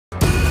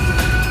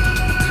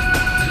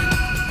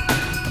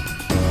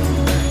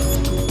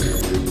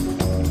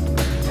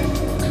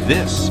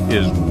This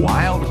is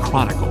Wild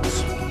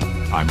Chronicles.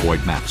 I'm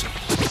Boyd Matson.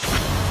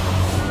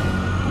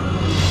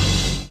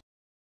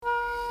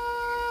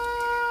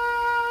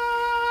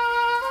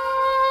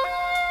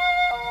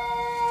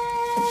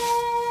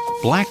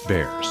 Black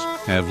bears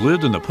have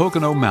lived in the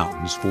Pocono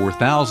Mountains for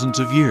thousands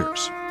of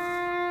years.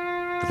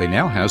 But they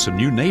now have some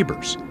new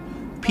neighbors.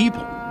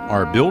 People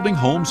are building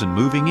homes and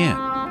moving in.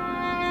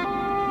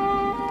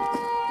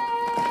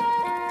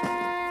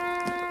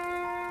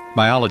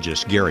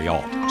 Biologist Gary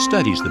Alt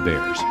studies the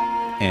bears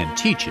and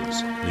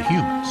teaches the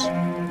humans.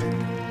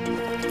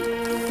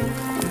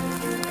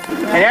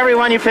 And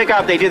everyone you pick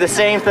up, they do the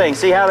same thing.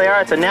 See how they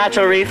are? It's a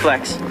natural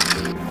reflex.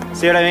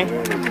 See what I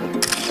mean?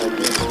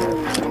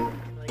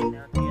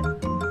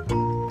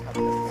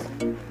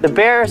 The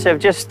bears have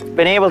just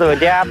been able to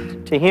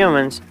adapt to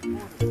humans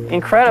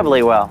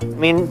incredibly well. I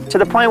mean, to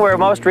the point where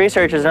most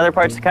researchers in other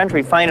parts of the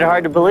country find it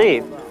hard to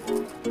believe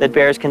that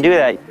bears can do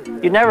that.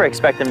 You'd never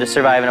expect them to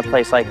survive in a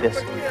place like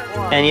this.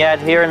 And yet,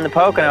 here in the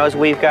Poconos,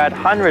 we've got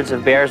hundreds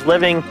of bears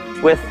living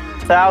with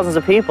thousands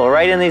of people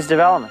right in these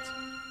developments.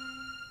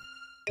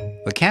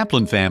 The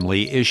Kaplan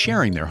family is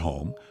sharing their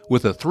home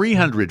with a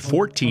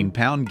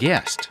 314-pound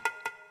guest.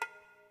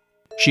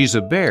 She's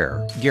a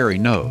bear Gary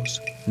knows,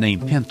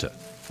 named Penta.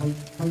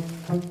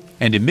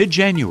 And in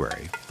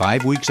mid-January,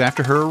 5 weeks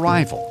after her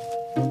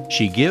arrival,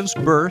 she gives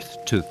birth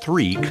to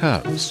 3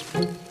 cubs.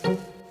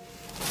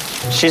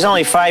 She's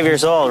only 5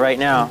 years old right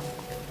now,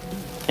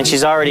 and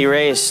she's already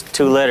raised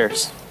 2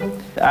 litters.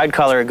 I'd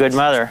call her a good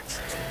mother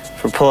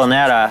for pulling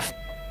that off.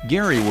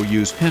 Gary will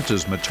use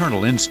Penta's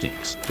maternal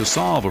instincts to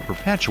solve a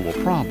perpetual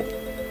problem: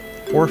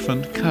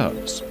 orphaned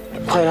cubs.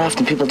 Quite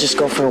often people just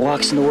go for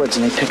walks in the woods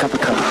and they pick up a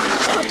cub.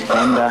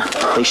 And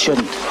they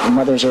shouldn't. The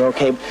mothers are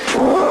okay.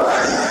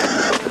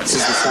 This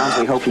is the sounds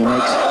we hope he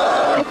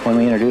makes when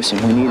we introduce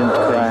him. We need him to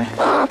cry.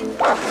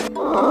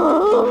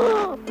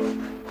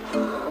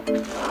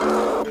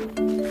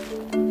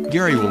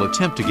 Gary will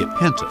attempt to get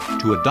Penta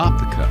to adopt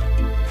the cub.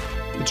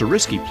 It's a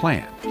risky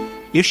plan.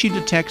 If she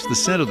detects the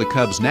scent of the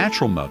cub's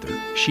natural mother,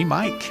 she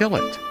might kill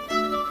it.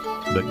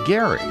 But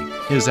Gary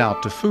is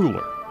out to fool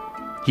her.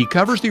 He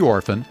covers the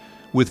orphan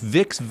with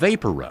Vicks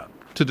Vapor Rub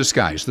to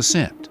disguise the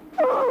scent.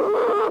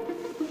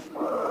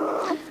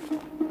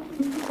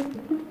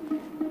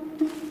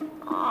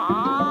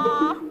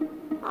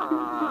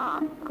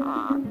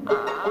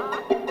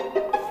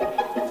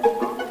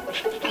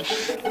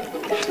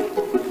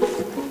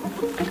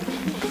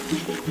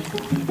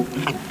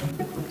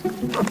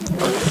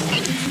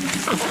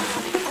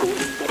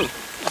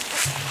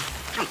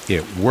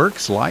 It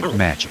works like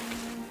magic.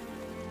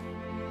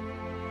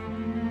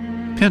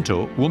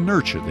 Penta will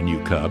nurture the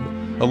new cub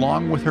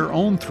along with her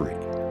own 3.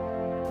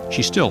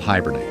 She's still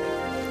hibernating,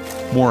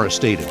 more a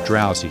state of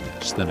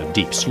drowsiness than of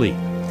deep sleep.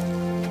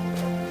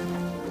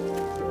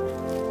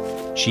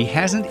 She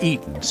hasn't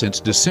eaten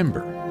since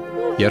December,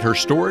 yet her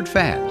stored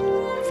fat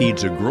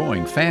feeds a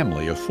growing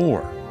family of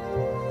 4.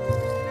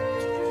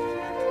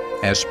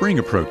 As spring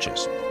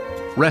approaches,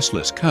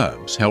 restless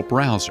cubs help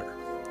rouse her.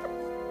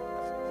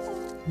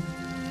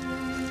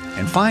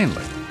 And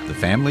finally, the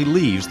family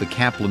leaves the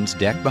Kaplan's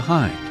deck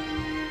behind.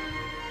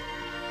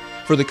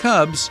 For the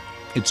cubs,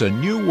 it's a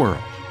new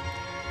world.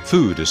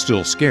 Food is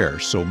still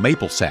scarce, so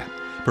maple sap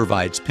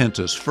provides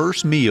Penta's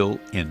first meal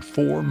in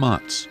 4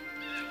 months.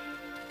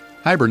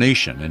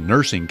 Hibernation and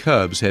nursing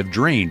cubs have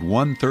drained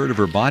 1/3 of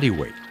her body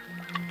weight.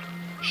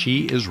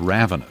 She is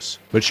ravenous,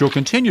 but she'll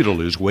continue to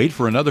lose weight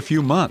for another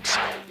few months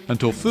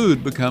until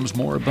food becomes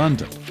more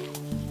abundant.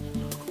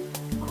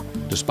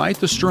 Despite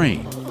the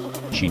strain,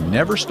 she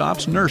never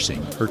stops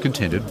nursing her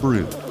contented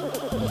brood.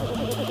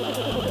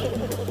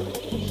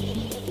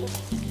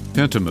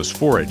 Penta must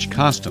forage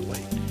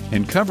constantly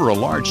and cover a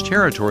large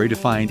territory to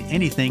find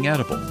anything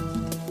edible.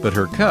 But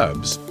her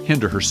cubs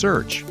hinder her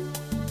search.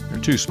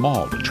 They're too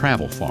small to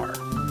travel far.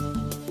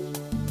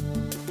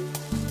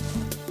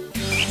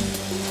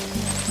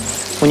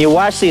 When you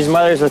watch these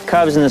mothers with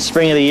cubs in the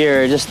spring of the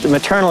year, just the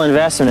maternal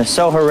investment is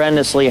so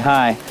horrendously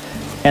high.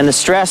 And the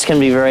stress can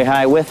be very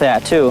high with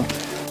that, too.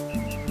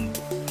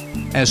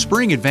 As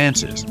spring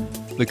advances,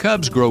 the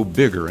cubs grow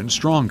bigger and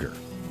stronger.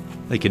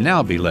 They can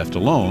now be left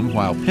alone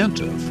while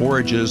Penta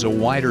forages a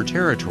wider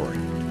territory.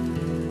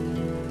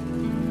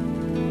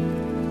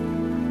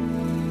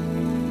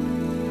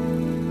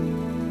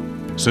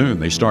 Soon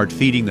they start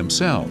feeding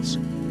themselves,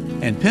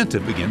 and Penta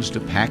begins to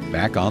pack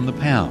back on the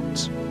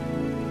pounds.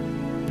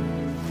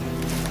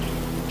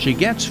 She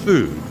gets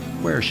food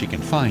where she can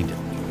find it.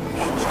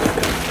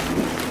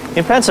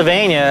 In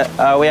Pennsylvania,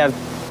 we have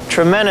a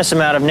tremendous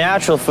amount of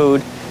natural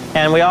food,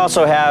 and we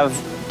also have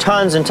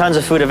tons and tons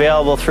of food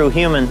available through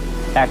human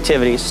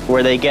activities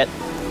where they get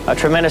a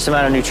tremendous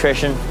amount of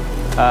nutrition,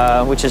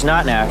 which is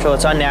not natural,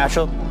 it's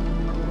unnatural.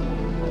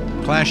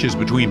 Clashes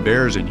between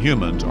bears and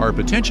humans are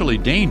potentially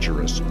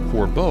dangerous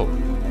for both.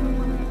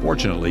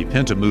 Fortunately,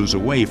 Penta moves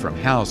away from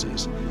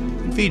houses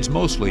and feeds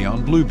mostly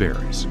on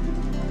blueberries.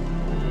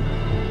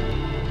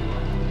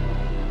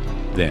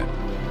 Then,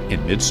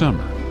 in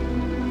midsummer,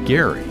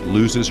 Gary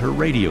loses her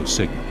radio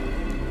signal.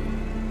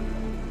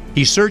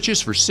 He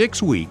searches for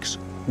 6 weeks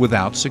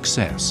without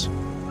success.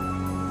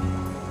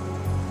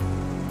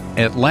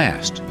 At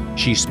last,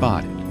 she's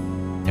spotted,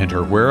 and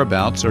her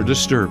whereabouts are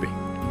disturbing.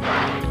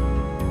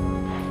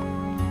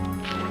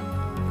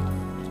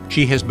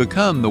 She has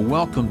become the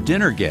welcome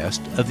dinner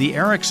guest of the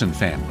Erickson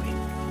family.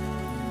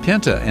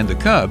 Penta and the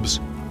cubs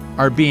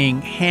are being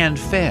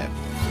hand-fed.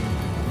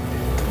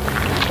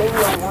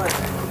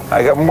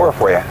 I got more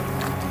for you.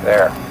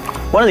 There.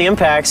 One of the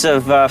impacts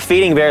of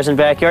feeding bears in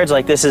backyards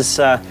like this is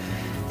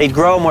they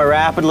grow more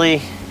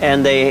rapidly,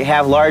 and they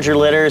have larger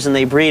litters, and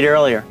they breed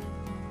earlier.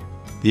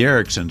 The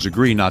Ericksons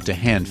agree not to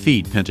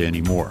hand-feed Penta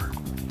anymore.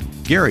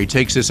 Gary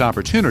takes this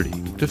opportunity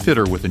to fit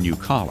her with a new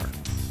collar.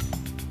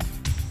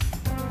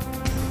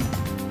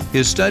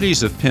 His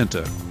studies of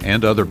Penta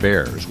and other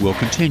bears will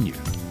continue,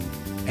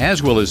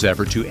 as will his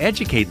effort to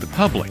educate the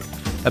public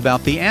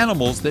about the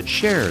animals that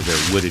share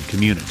their wooded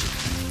community.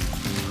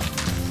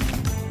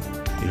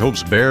 He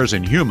hopes bears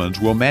and humans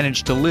will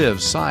manage to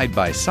live side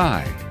by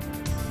side,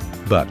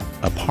 but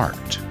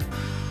apart.